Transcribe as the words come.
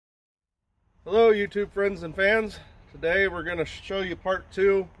Hello YouTube friends and fans. Today we're going to show you part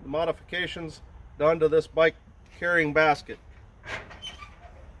 2, the modifications done to this bike carrying basket.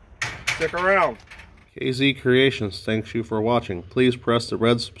 Stick around. KZ Creations thanks you for watching. Please press the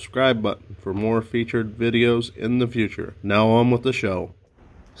red subscribe button for more featured videos in the future. Now on with the show.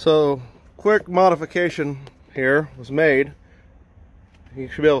 So, quick modification here was made. You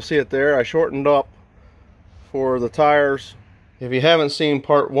should be able to see it there. I shortened up for the tires. If you haven't seen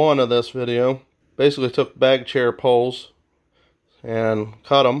part 1 of this video, basically took bag chair poles and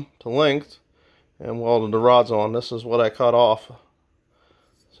cut them to length and welded the rods on. This is what I cut off.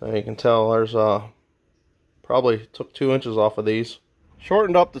 So you can tell there's probably took 2 inches off of these.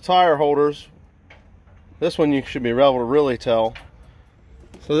 Shortened up the tire holders. This one you should be able to really tell.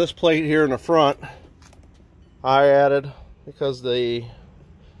 So this plate here in the front I added because the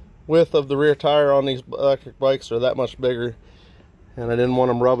width of the rear tire on these electric bikes are that much bigger, and I didn't want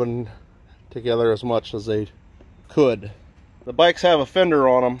them rubbing together as much as they could. The bikes have a fender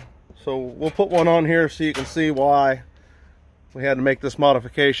on them, so we'll put one on here so you can see why we had to make this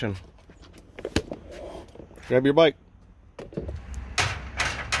modification. Grab your bike.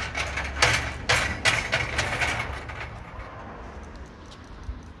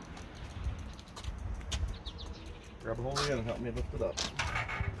 Grab a hold again and help me lift it up.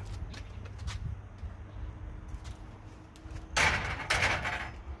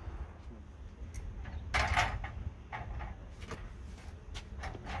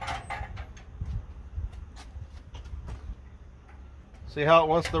 See how it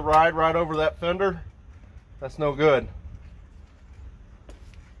wants to ride right over that fender? That's no good.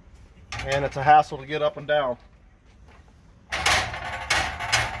 And it's a hassle to get up and down.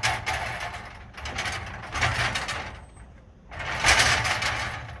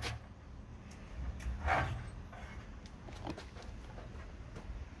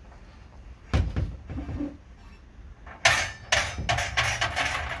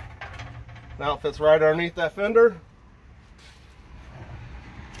 Now it fits right underneath that fender.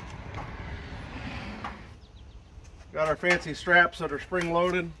 Got our fancy straps that are spring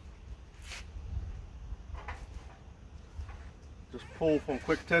loaded. Just pull from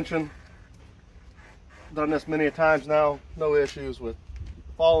quick tension. Done this many times now. No issues with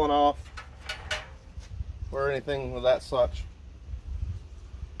falling off or anything of that such.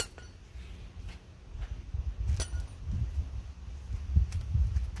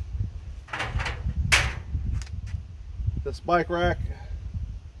 This bike rack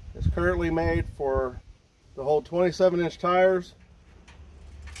is currently made for to hold 27-inch tires.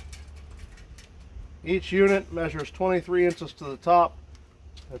 Each unit measures 23 inches to the top,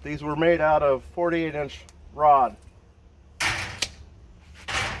 but these were made out of 48-inch rod. I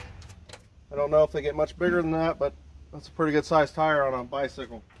don't know if they get much bigger than that, but that's a pretty good sized tire on a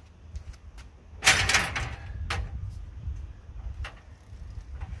bicycle.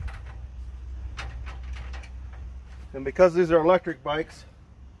 And because these are electric bikes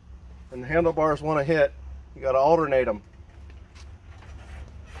and the handlebars want to hit, you got to alternate them.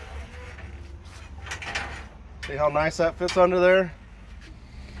 See how nice that fits under there?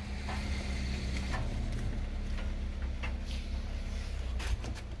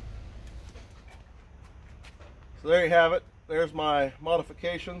 So there you have it. There's my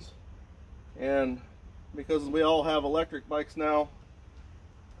modifications. And because we all have electric bikes now,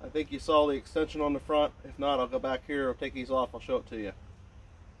 I think you saw the extension on the front. If not, I'll go back here, I'll take these off, I'll show it to you.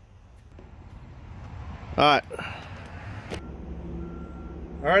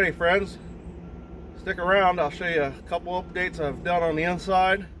 Alrighty friends, stick around. I'll show you a couple updates I've done on the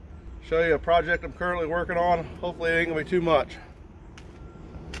inside, show you a project I'm currently working on. Hopefully it ain't gonna be too much.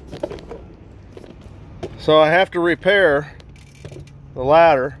 So I have to repair the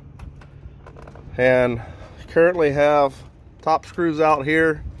ladder, and currently have top screws out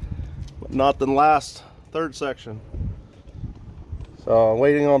here, but not the last third section. So I'm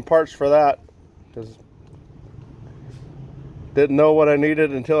waiting on parts for that, because didn't know what I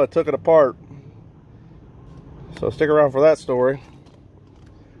needed until I took it apart. So stick around for that story.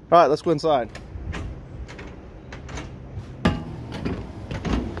 Alright, let's go inside.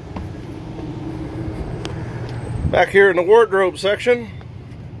 Back here in the wardrobe section,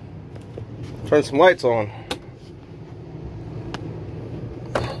 turn some lights on.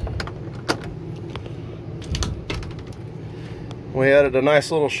 We added a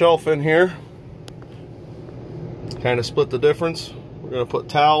nice little shelf in here. Kind of split the difference. We're going to put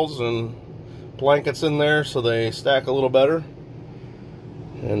towels and blankets in there so they stack a little better.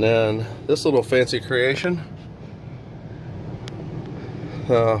 And then this little fancy creation.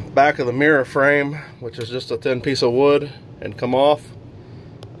 The back of the mirror frame, which is just a thin piece of wood and come off.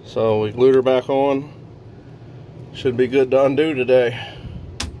 So we glued her back on. Should be good to undo today.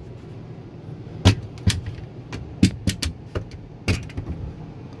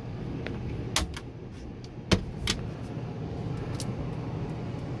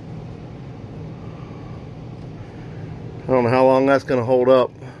 I don't know how long that's going to hold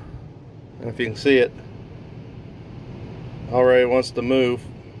up. And if you can see it, already wants to move.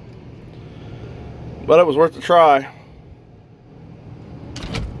 But it was worth a try.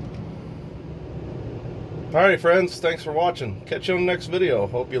 Alrighty friends, thanks for watching. Catch you on the next video.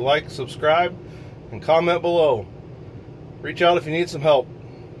 Hope you like, subscribe, and comment below. Reach out if you need some help.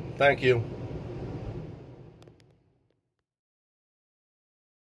 Thank you.